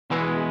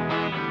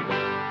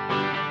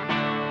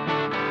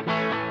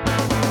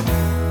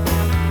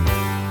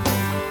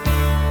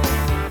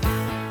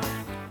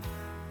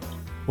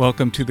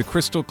Welcome to the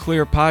Crystal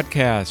Clear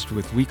Podcast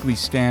with Weekly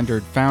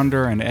Standard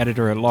founder and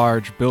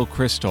editor-at-large Bill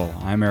Crystal.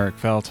 I'm Eric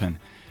Felton.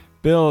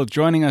 Bill,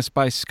 joining us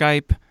by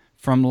Skype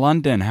from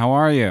London. How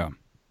are you?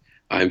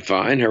 I'm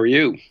fine. How are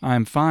you?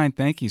 I'm fine,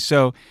 thank you.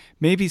 So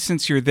maybe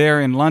since you're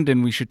there in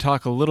London, we should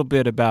talk a little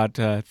bit about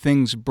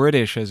things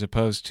British as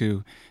opposed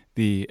to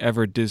the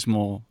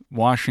ever-dismal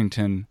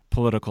Washington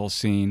political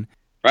scene.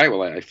 Right.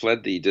 Well, I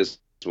fled the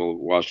dismal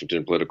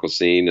Washington political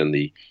scene and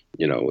the,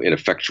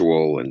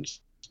 ineffectual and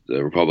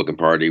the Republican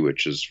Party,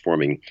 which is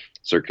forming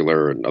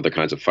circular and other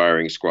kinds of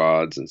firing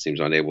squads and seems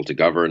unable to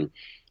govern,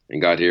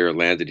 and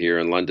landed here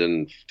in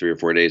London 3 or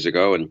 4 days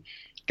ago. And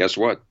guess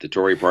what? The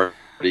Tory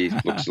party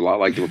looks a lot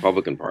like the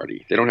Republican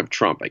Party. They don't have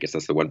Trump. I guess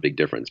that's the one big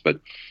difference. But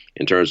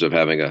in terms of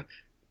having a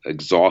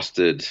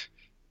exhausted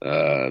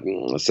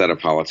set of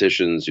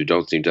politicians who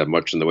don't seem to have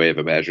much in the way of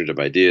imaginative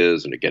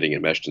ideas and are getting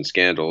enmeshed in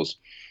scandals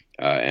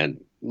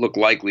and look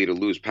likely to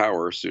lose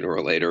power sooner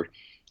or later,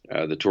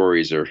 the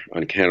Tories are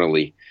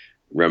uncannily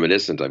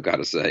reminiscent, I've got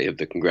to say, of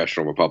the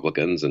congressional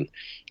Republicans and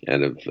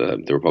of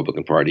the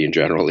Republican Party in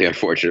general.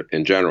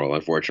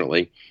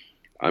 Unfortunately,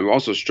 I'm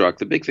also struck.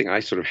 The big thing I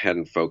sort of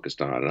hadn't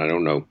focused on, and I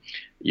don't know,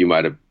 you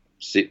might have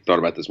thought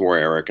about this more,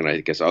 Eric, and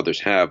I guess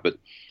others have, but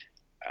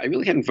I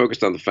really hadn't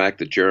focused on the fact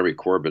that Jeremy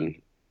Corbyn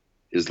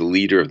is the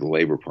leader of the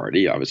Labour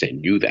Party. Obviously, I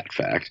knew that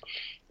fact.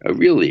 A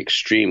really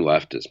extreme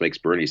leftist makes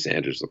Bernie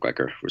Sanders look like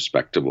a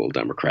respectable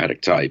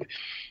Democratic type.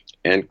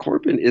 And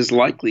Corbyn is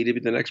likely to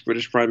be the next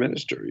British Prime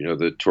Minister. You know,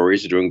 the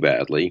Tories are doing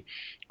badly.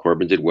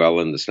 Corbyn did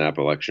well in the snap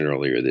election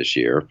earlier this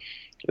year.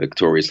 The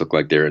Tories look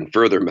like they're in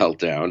further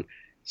meltdown.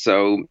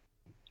 So,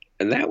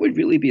 and that would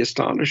really be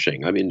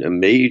astonishing. I mean, a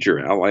major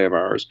ally of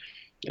ours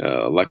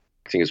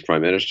electing as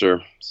Prime Minister,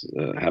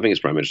 having as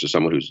Prime Minister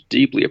someone who's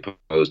deeply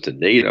opposed to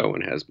NATO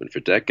and has been for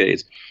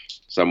decades,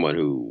 someone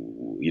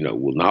who,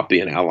 will not be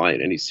an ally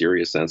in any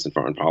serious sense in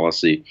foreign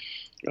policy,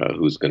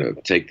 who's going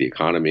to take the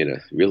economy in a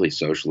really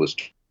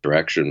socialist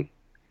direction,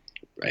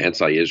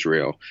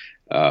 anti-Israel,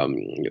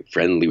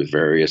 friendly with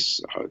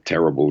various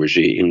terrible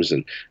regimes,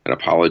 and an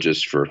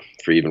apologist for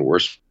even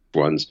worse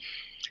ones.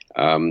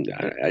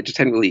 I just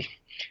hadn't really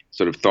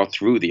sort of thought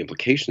through the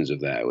implications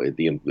of that,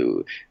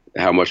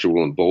 how much it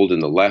will embolden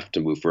the left to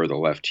move further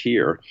left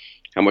here,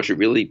 how much it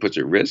really puts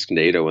at risk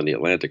NATO and the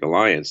Atlantic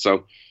Alliance.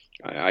 So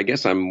I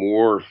guess I'm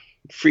more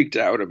freaked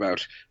out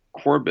about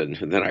Corbyn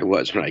than I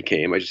was when I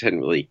came. I just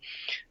hadn't really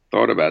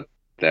thought about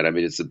that. I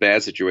mean, it's a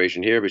bad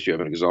situation here, but you have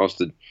an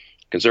exhausted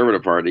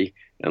Conservative Party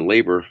and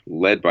Labour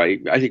led by,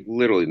 I think,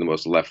 literally the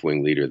most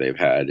left-wing leader they've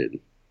had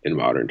in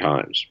modern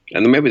times.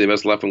 And maybe the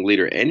most left-wing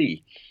leader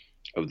any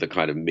of the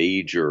kind of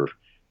major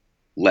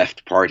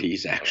left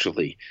parties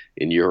actually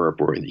in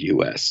Europe or in the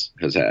U.S.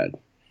 has had.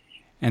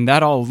 And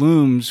that all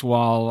looms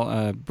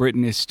while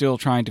Britain is still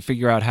trying to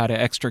figure out how to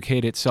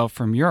extricate itself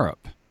from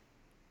Europe.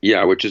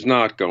 Yeah, which is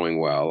not going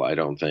well, I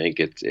don't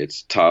think.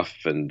 It's tough,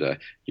 and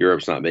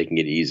Europe's not making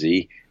it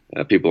easy.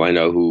 People I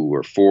know who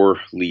were for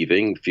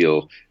leaving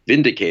feel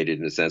vindicated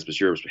in a sense, but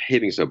Europe's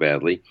behaving so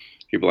badly.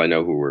 People I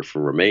know who were for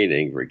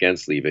remaining were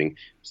against leaving,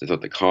 so they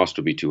thought the cost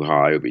would be too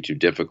high, it would be too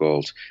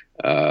difficult.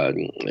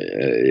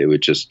 It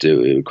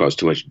would cause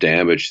too much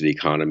damage to the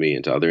economy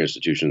and to other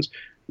institutions.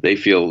 They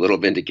feel a little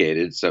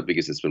vindicated, so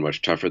because it's been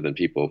much tougher than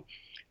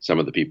some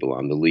of the people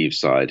on the leave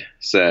side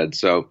said.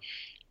 So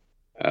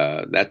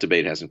that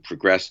debate hasn't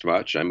progressed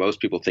much. Most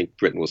people think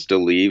Britain will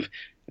still leave.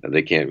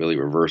 They can't really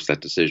reverse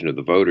that decision of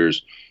the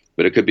voters,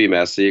 but it could be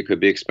messy. It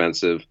could be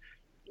expensive.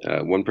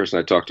 One person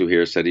I talked to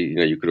here said,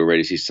 you could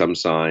already see some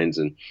signs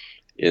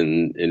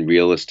in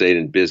real estate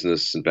and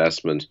business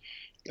investment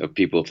of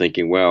people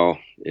thinking, well,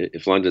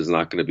 if London's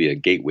not going to be a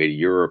gateway to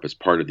Europe as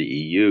part of the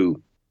EU,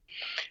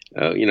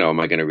 am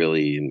I going to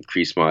really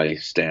increase my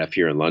staff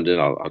here in London?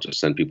 I'll just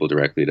send people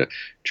directly to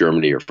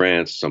Germany or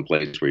France,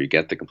 someplace where you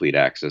get the complete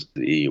access to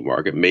the EU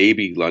market.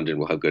 Maybe London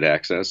will have good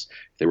access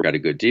if they got a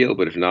good deal,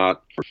 but if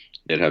not,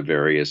 they'd have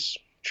various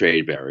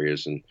trade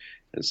barriers and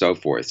so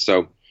forth.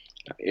 So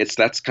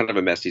that's kind of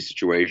a messy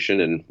situation,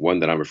 and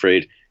one that I'm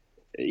afraid,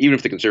 even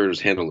if the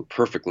Conservatives handle it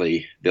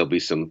perfectly, there'll be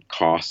some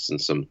costs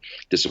and some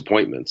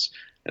disappointments,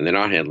 and they're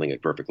not handling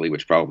it perfectly,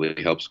 which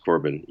probably helps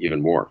Corbyn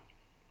even more.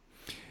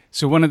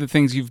 So one of the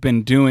things you've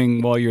been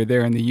doing while you're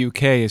there in the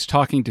UK is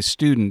talking to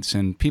students,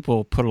 and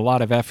people put a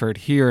lot of effort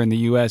here in the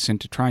US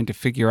into trying to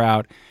figure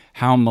out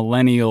how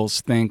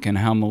millennials think and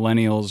how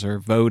millennials are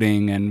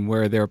voting and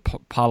where their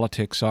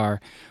politics are.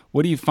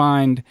 What do you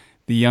find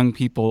the young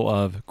people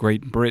of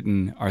Great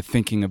Britain are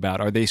thinking about?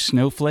 Are they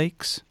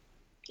snowflakes?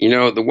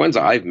 The ones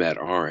I've met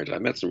aren't.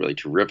 I've met some really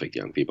terrific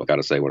young people. I've got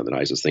to say, one of the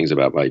nicest things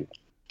about my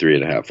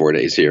 3.5, 4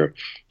 days here,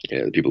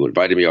 the people who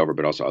invited me over,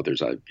 but also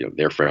others,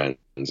 their friends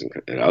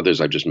and others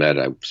I've just met.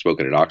 I've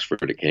spoken at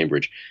Oxford, at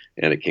Cambridge,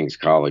 and at King's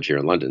College here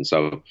in London.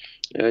 So,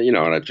 and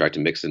I've tried to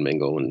mix and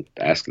mingle and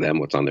ask them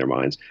what's on their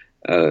minds.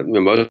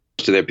 Most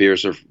of their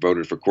peers have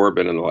voted for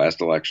Corbyn in the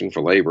last election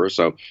for Labour,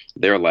 so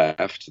they're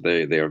left.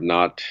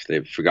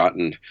 They've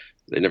forgotten.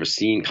 They've never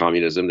seen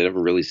communism. They've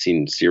never really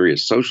seen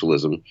serious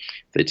socialism.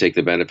 They take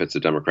the benefits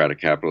of democratic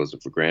capitalism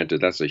for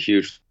granted. That's a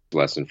huge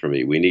lesson for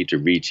me. We need to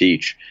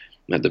reteach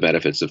the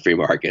benefits of free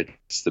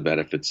markets, the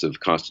benefits of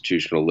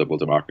constitutional liberal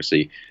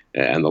democracy,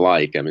 and the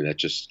like. I mean, that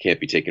just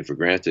can't be taken for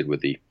granted with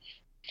the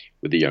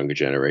younger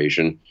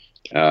generation.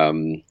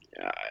 Um,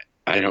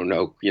 I don't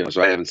know,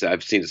 so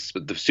I've seen this,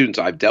 but the students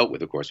I've dealt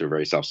with, of course, are a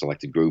very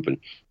self-selected group and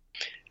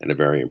a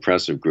very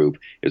impressive group.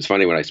 It's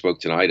funny, when I spoke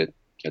tonight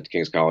at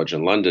King's College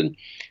in London,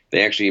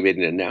 they actually made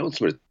an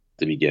announcement at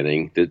the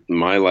beginning that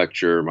my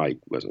lecture,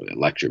 wasn't a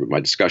lecture, but my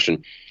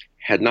discussion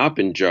had not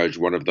been judged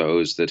one of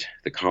those that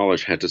the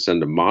college had to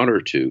send a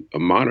monitor to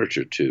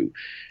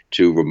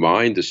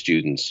remind the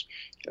students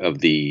of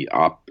the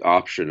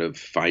option of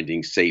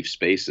finding safe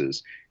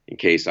spaces in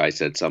case I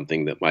said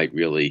something that might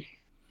really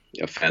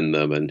offend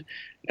them and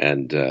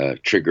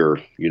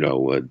trigger,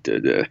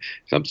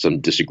 some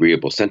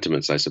disagreeable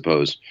sentiments, I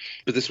suppose.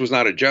 But this was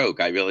not a joke.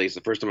 It's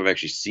the first time I've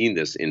actually seen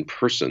this in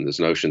person,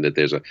 this notion that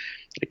there's I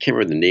can't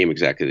remember the name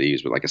exactly they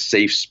use, but like a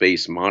safe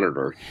space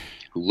monitor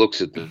who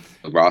looks at the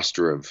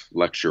roster of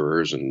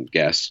lecturers and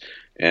guests,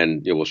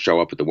 and it will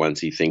show up at the ones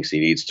he thinks he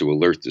needs to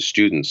alert the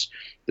students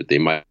that they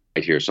might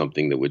hear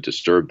something that would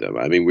disturb them.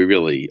 I mean, we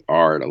really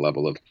are at a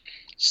level of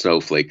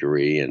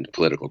snowflakery and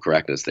political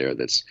correctness there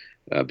that's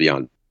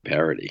beyond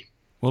parody.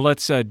 Well,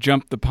 let's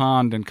jump the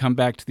pond and come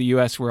back to the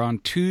U.S., where on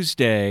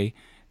Tuesday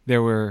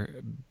there were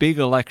big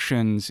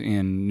elections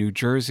in New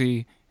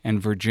Jersey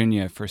and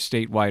Virginia for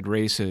statewide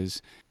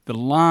races. The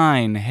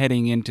line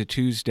heading into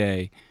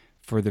Tuesday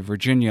for the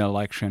Virginia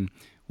election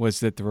was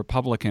that the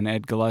Republican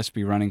Ed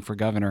Gillespie, running for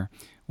governor,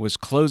 was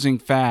closing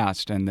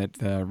fast, and that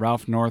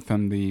Ralph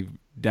Northam, the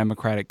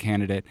Democratic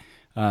candidate,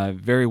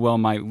 very well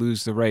might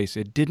lose the race.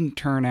 It didn't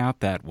turn out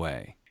that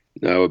way.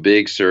 No, a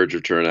big surge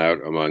of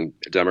turnout among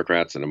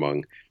Democrats and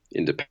among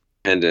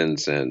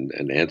independents and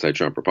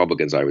anti-Trump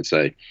Republicans, I would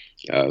say,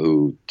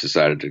 who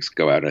decided to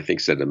go out and I think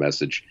send a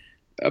message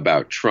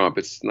about Trump.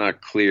 It's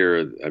not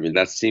clear. I mean,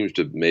 that seems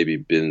to have maybe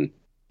been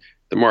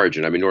the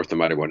margin. I mean, Northam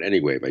might have won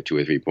anyway by 2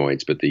 or 3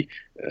 points, but the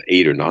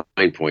 8 or 9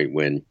 point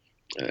win,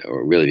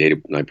 or really the 8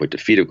 or 9 point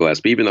defeat of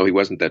Gillespie, even though he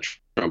wasn't that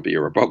Trumpy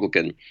or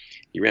Republican,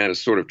 he ran a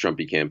sort of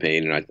Trumpy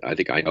campaign. And I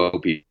think I know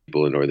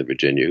people in Northern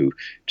Virginia who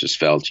just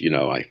felt,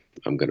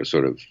 I'm going to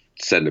sort of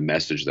send a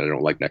message that I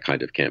don't like that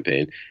kind of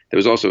campaign. There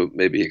was also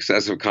maybe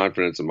excessive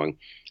confidence among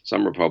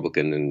some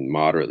Republican and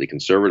moderately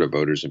conservative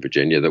voters in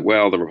Virginia that,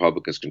 well, the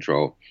Republicans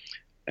control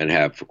and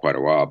have for quite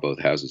a while both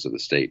houses of the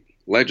state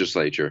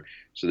legislature,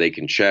 so they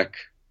can check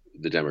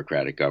the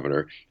Democratic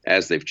governor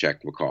as they've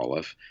checked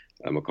Governor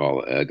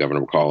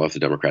McAuliffe, the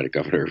Democratic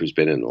governor who's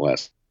been in the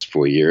last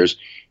 4 years.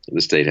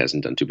 The state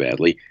hasn't done too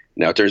badly.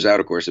 Now, it turns out,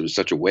 of course, it was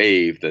such a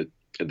wave that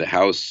the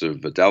House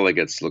of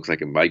Delegates looks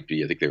like it might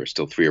be, I think there were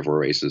still 3 or 4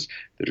 races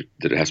that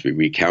it has to be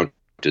recounted.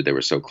 They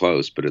were so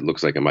close, but it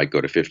looks like it might go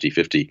to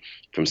 50-50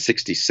 from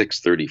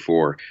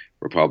 66-34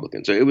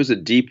 Republicans. So it was a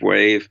deep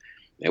wave.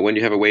 And when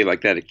you have a wave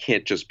like that, it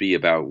can't just be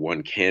about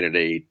one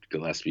candidate.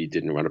 Gillespie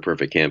didn't run a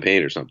perfect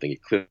campaign or something.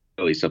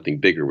 Clearly something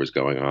bigger was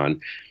going on.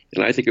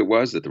 And I think it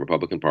was that the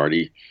Republican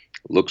Party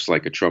looks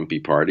like a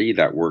Trumpy party.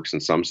 That works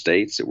in some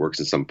states. It works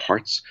in some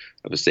parts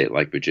of a state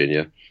like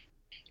Virginia.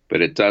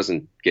 But it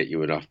doesn't get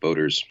you enough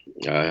voters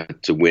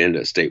to win a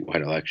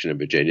statewide election in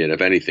Virginia. And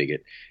if anything,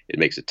 it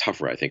makes it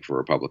tougher, I think, for a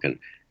Republican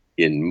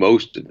in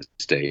most of the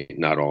state,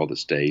 not all the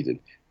state. And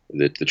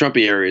the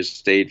Trumpy areas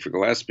stayed for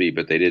Gillespie,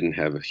 but they didn't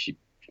have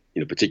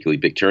a particularly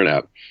big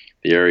turnout.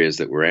 The areas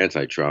that were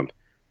anti-Trump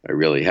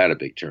really had a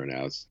big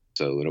turnout.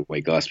 So in a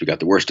way, Gillespie got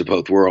the worst of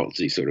both worlds.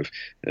 He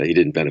he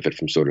didn't benefit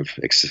from sort of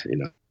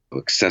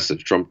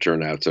excessive Trump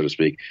turnout, so to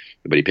speak,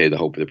 but he paid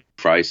the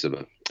price of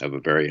a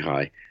very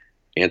high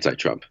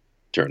anti-Trump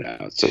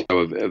turnout. So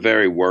a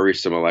very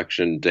worrisome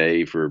election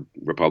day for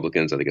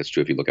Republicans. I think that's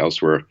true if you look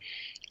elsewhere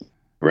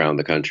around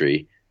the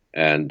country,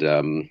 and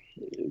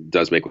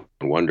does make one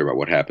wonder about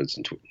what happens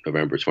in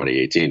November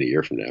 2018, a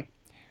year from now.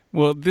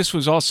 Well, this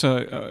was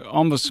also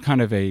almost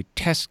kind of a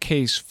test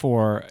case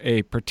for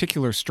a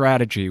particular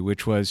strategy,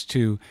 which was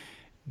to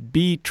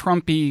be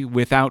Trumpy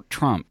without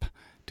Trump,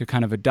 to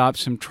kind of adopt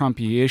some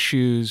Trumpy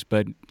issues,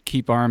 but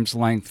keep arm's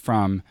length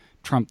from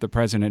Trump, the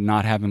president,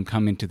 not have him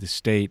come into the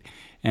state.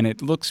 And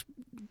it looks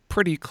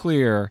pretty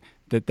clear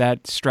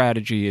that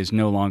strategy is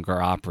no longer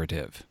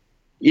operative.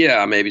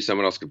 Yeah, maybe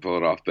someone else could pull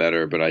it off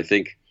better, but I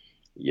think,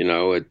 you're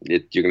going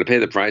to pay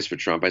the price for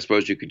Trump. I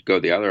suppose you could go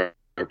the other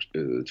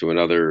to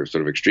another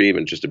sort of extreme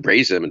and just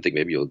embrace him and think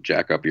maybe you'll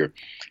jack up your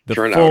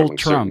turnout among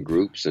certain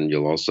groups, and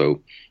you'll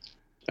also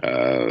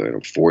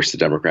force the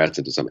Democrats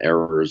into some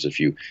errors if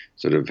you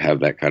sort of have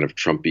that kind of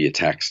Trumpy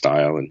attack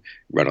style and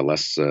run a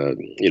less, a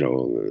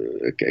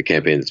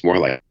campaign that's more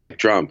like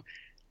Trump.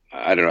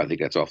 I don't know. I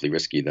think that's awfully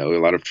risky, though.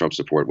 A lot of Trump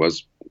support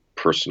was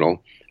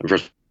personal. And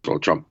first of all,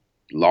 Trump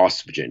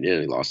lost Virginia,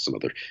 and he lost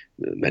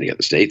many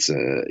other states.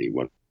 He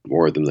won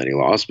more of them than he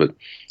lost, but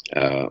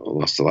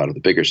lost a lot of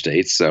the bigger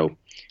states. So,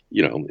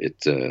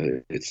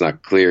 it's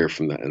not clear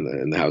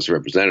in the House of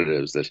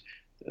Representatives that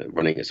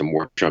running some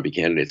more Trumpy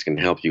candidates can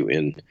help you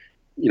in,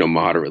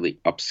 moderately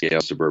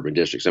upscale suburban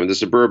districts. I mean, the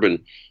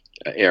suburban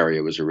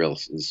area was a real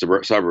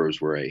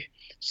suburbs were a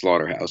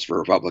slaughterhouse for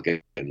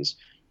Republicans.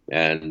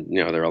 And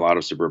there are a lot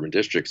of suburban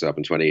districts up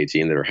in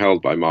 2018 that are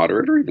held by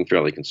moderate or even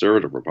fairly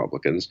conservative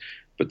Republicans,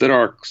 but that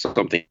are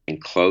something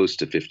close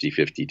to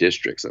 50-50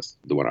 districts. That's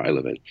the one I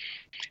live in.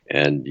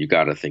 And you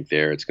got to think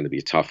there it's going to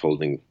be tough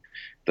holding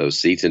those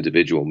seats.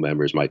 Individual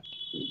members might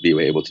be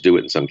able to do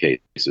it in some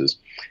cases.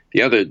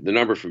 The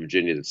number for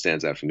Virginia that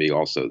stands out for me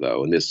also,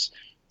 though, and this,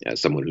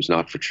 as someone who's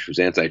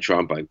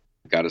anti-Trump, I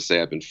got to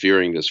say I've been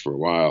fearing this for a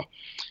while,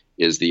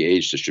 is the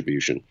age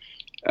distribution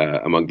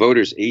among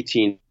voters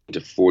 18 to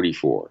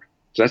 44.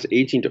 So that's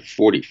 18 to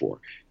 44,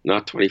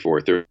 not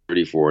 24,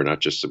 34, not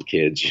just some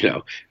kids.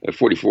 At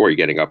 44, you're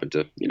getting up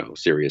into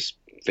serious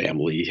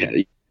family,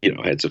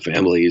 heads of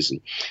families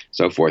and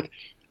so forth.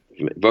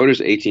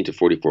 Voters 18 to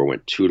 44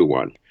 went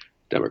 2-1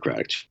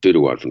 Democratic,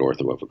 2-1 for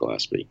Northam over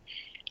Gillespie.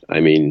 I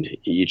mean,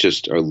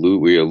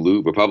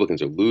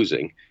 Republicans are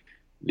losing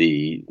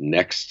the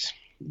next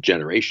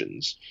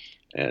generations,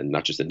 and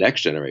not just the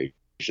next generations,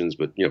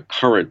 but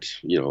current,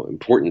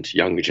 important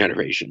younger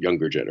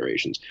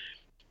generations.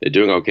 They're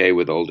doing okay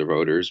with older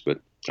voters, but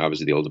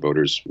obviously the older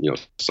voters,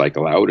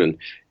 cycle out and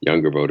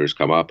younger voters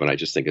come up. And I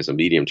just think as a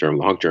medium-term,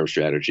 long-term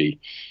strategy,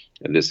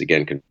 and this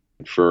again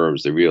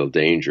confirms the real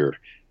danger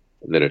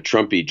that a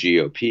Trumpy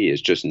GOP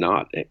is just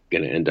not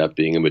going to end up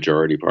being a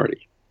majority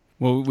party.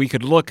 Well, we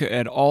could look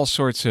at all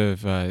sorts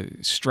of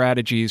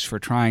strategies for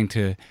trying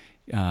to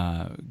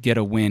get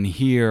a win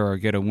here or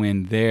get a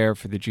win there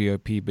for the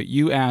GOP. But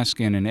you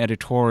ask in an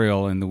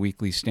editorial in the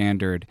Weekly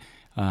Standard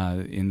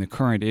in the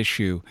current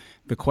issue,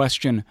 the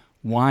question,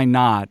 why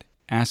not,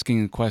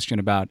 asking the question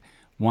about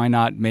why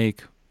not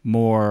make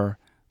more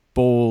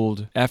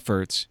bold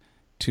efforts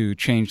to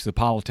change the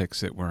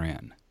politics that we're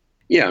in?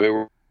 Yeah, I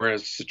mean, we're in a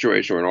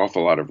situation where an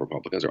awful lot of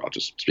Republicans, or I'll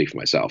just speak for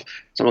myself,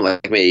 someone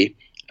like me,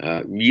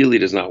 really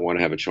does not want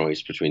to have a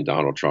choice between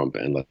Donald Trump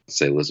and, let's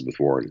say, Elizabeth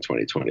Warren in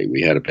 2020.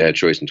 We had a bad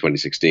choice in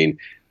 2016, I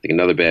think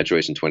another bad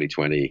choice in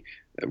 2020,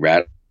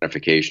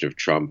 ratification of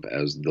Trump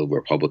as the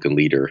Republican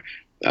leader.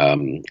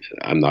 I'm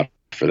not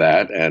for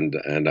that, and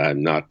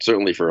I'm not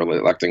certainly for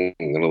electing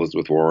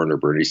Elizabeth Warren or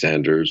Bernie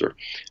Sanders or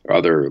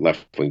other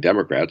left-wing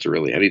Democrats, or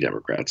really any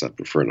Democrats I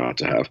prefer not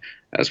to have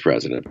as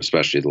president,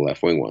 especially the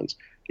left-wing ones.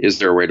 Is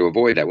there a way to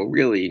avoid that? Well,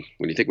 really,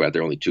 when you think about it,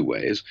 there are only two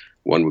ways.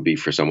 One would be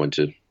for someone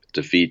to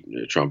defeat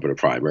Trump in a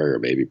primary or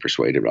maybe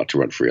persuade him not to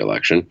run for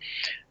re-election.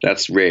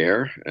 That's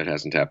rare. It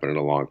hasn't happened in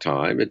a long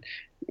time.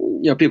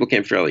 People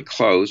came fairly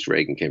close.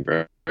 Reagan came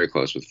very, very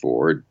close with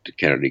Ford.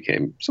 Kennedy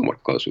came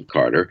somewhat close with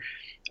Carter.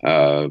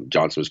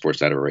 Johnson was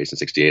forced out of a race in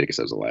 '68. I guess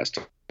that was the last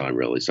time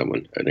really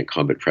an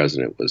incumbent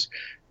president was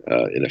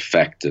in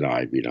effect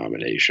denied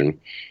renomination.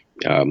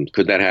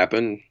 Could that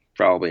happen?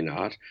 Probably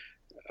not.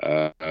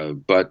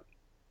 But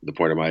the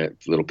point of my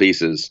little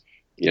piece is,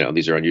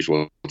 these are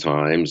unusual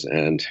times,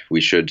 and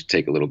we should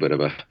take a little bit of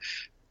a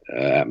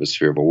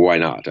atmosphere. But why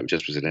not?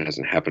 Just because it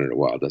hasn't happened in a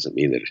while doesn't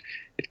mean that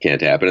it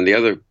can't happen. And the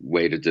other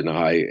way to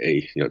deny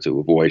to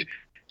avoid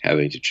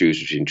having to choose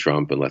between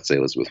Trump and, let's say,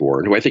 Elizabeth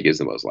Warren, who I think is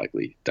the most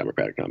likely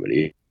Democratic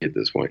nominee at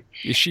this point.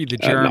 Is she the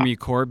Jeremy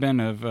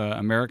Corbyn of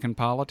American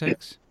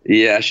politics?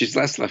 Yeah, she's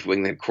less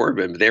left-wing than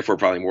Corbyn, but therefore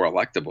probably more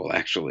electable,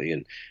 actually.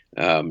 And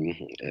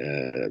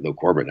though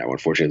Corbyn now,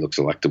 unfortunately, looks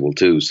electable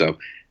too. So,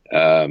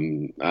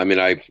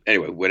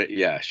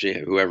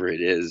 whoever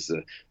it is,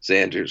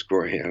 Sanders,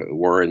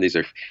 Warren,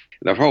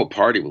 the whole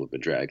party will have been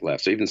dragged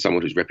left. So even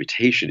someone whose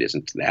reputation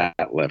isn't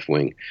that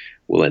left-wing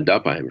will end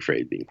up, I'm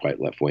afraid, being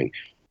quite left-wing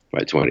by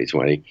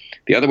 2020.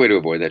 The other way to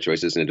avoid that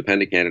choice is an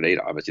independent candidate.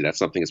 Obviously, that's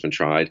something that's been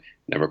tried,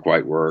 never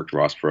quite worked.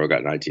 Ross Perot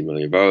got 19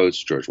 million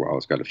votes. George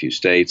Wallace got a few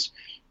states.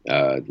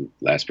 The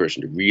last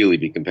person to really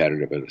be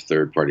competitive at a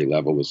third-party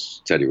level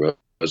was Teddy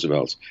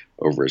Roosevelt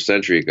over a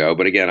century ago.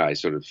 But again, I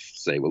sort of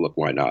say, well, look,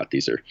 why not?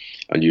 These are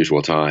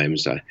unusual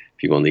times.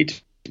 People need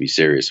to be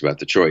serious about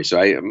the choice.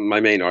 So my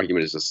main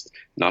argument is just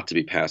not to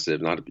be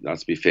passive, not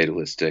to be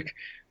fatalistic.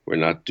 We're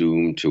not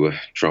doomed to a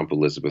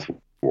Trump-Elizabeth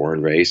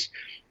Warren race.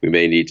 We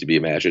may need to be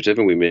imaginative,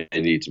 and we may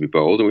need to be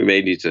bold, and we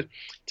may need to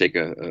take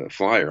a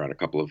flyer on a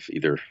couple of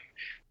either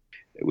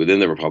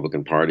within the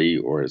Republican Party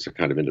or as a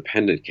kind of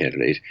independent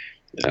candidate,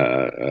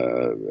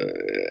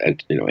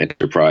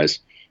 enterprise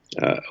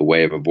a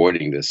way of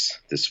avoiding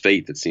this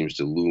fate that seems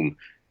to loom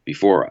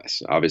before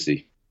us.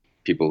 Obviously,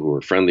 people who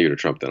are friendlier to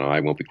Trump than I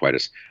won't be quite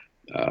as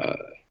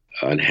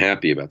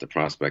unhappy about the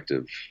prospect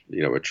of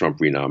a Trump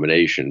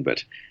renomination,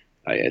 but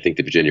I think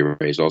the Virginia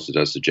race also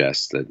does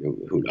suggest that,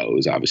 who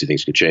knows, obviously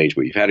things could change,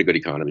 but we've had a good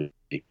economy.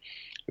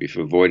 We've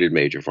avoided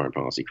major foreign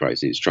policy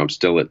crises. Trump's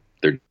still at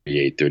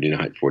 38,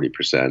 39,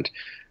 40%.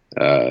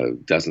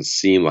 Doesn't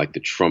seem like the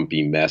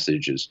Trumpy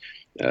message is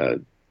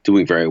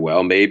doing very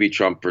well. Maybe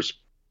Trump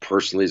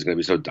personally is going to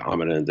be so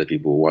dominant that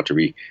people will want to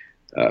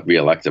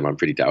re-elect him. I'm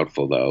pretty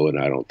doubtful, though, and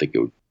I don't think it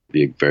would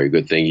be a very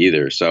good thing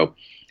either. So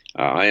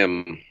I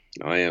am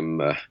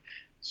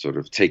sort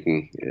of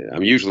taking.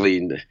 I'm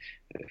usually,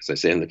 as I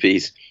say in the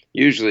piece,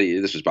 usually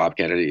this was Bobby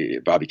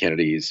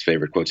Kennedy's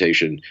favorite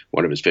quotation,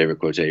 one of his favorite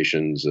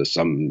quotations. It's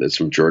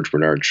from George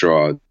Bernard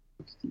Shaw.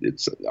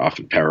 it's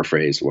often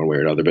paraphrased one way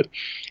or another, but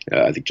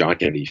I think John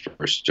Kennedy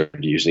first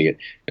started using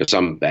it.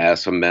 Some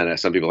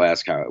people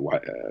ask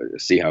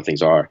see how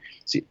things are,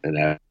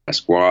 and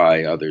ask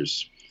why.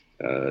 Others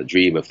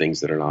dream of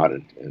things that are not,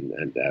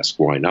 and ask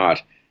why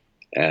not.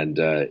 And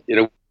in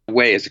a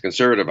way, as a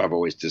conservative, I've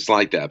always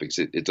disliked that because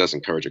it does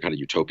encourage a kind of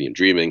utopian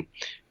dreaming.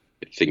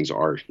 If things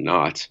are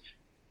not,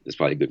 there's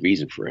probably a good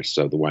reason for it.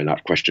 So the why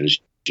not question is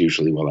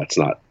usually, well, that's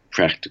not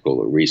practical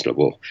or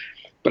reasonable.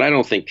 But I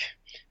don't think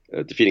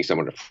defeating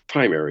someone in a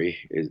primary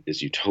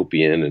is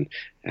utopian, and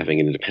having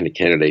an independent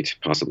candidate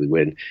possibly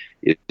win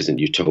isn't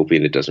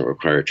utopian. It doesn't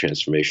require a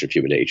transformation of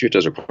human nature. It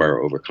does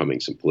require overcoming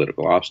some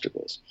political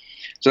obstacles.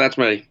 So that's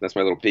my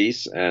little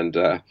piece. And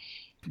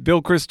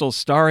Bill Kristol,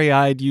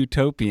 starry-eyed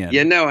utopian.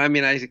 Yeah, no, I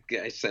mean, I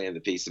say in the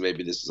piece that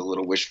maybe this is a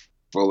little wishful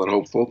and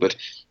hopeful, but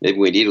maybe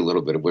we need a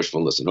little bit of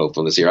wishfulness and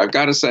hopefulness here. I've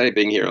got to say,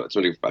 being here,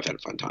 I've had a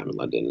fun time in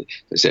London. And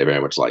I say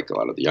very much like a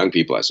lot of the young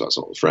people. I saw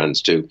some old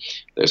friends too.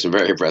 There's some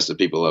very impressive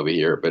people over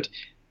here, but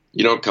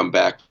you don't come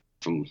back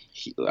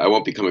I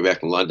won't be coming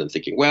back from London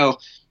thinking, well,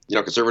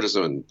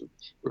 conservatism and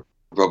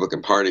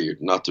Republican Party are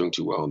not doing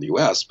too well in the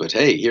U.S., but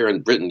hey, here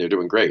in Britain, they're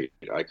doing great.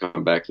 I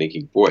come back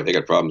thinking, boy, they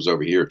got problems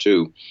over here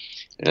too.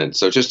 And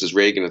so just as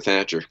Reagan and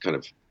Thatcher kind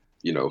of,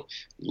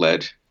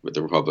 led with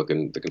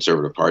the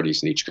conservative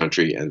parties in each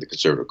country and the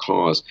conservative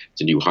cause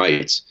to new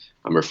heights,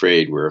 I'm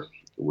afraid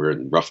we're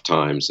in rough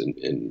times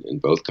in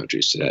both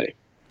countries today.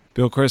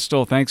 Bill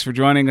Kristol, thanks for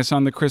joining us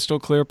on the Crystal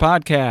Clear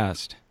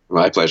Podcast.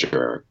 My pleasure,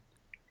 Eric.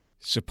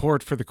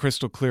 Support for the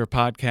Crystal Clear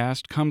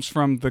Podcast comes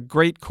from The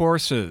Great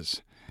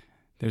Courses.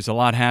 There's a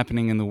lot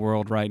happening in the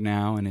world right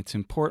now, and it's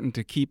important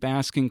to keep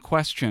asking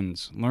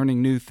questions,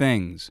 learning new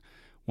things.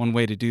 One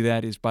way to do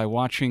that is by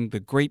watching The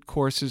Great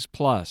Courses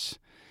Plus.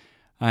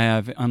 I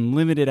have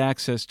unlimited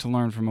access to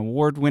learn from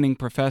award-winning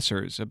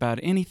professors about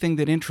anything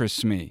that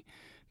interests me.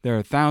 There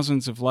are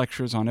thousands of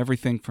lectures on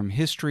everything from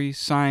history,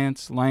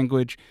 science,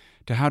 language,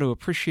 to how to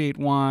appreciate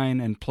wine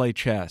and play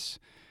chess.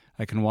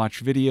 I can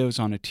watch videos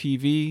on a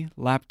TV,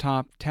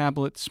 laptop,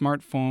 tablet,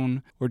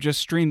 smartphone, or just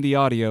stream the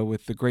audio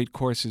with the Great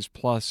Courses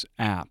Plus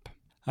app.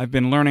 I've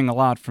been learning a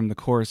lot from the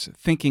course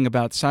Thinking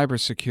About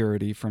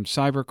Cybersecurity, from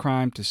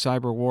Cybercrime to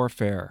Cyber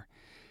Warfare.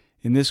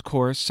 In this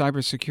course,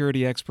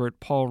 cybersecurity expert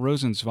Paul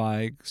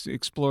Rosenzweig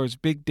explores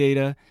big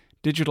data,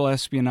 digital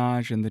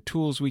espionage, and the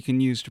tools we can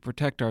use to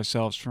protect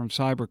ourselves from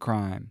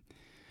cybercrime.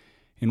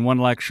 In one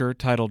lecture,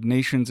 titled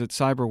Nations at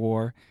Cyber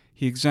War,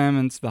 he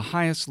examines the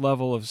highest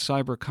level of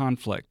cyber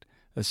conflict,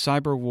 a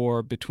cyber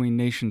war between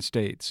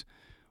nation-states.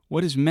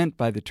 What is meant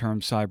by the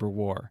term cyber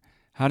war?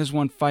 How does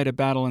one fight a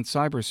battle in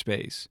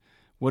cyberspace?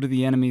 What do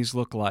the enemies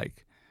look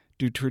like?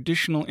 Do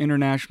traditional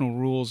international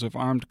rules of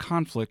armed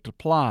conflict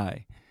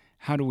apply?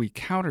 How do we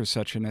counter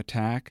such an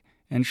attack,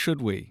 and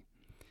should we?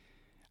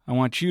 I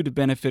want you to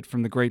benefit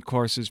from the Great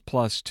Courses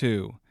Plus,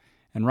 too.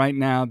 And right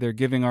now, they're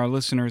giving our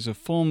listeners a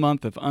full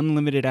month of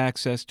unlimited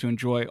access to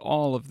enjoy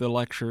all of the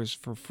lectures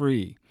for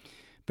free.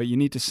 But you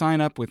need to sign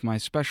up with my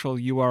special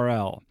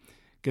URL.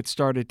 Get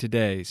started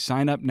today.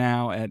 Sign up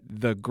now at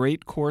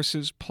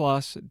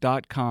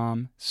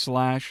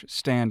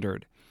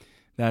thegreatcoursesplus.com/standard.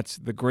 That's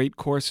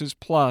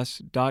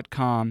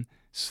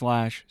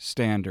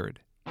thegreatcoursesplus.com/standard.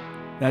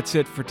 That's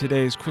it for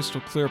today's Crystal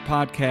Clear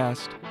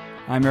Podcast.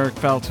 I'm Eric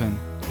Felton.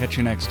 Catch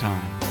you next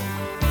time.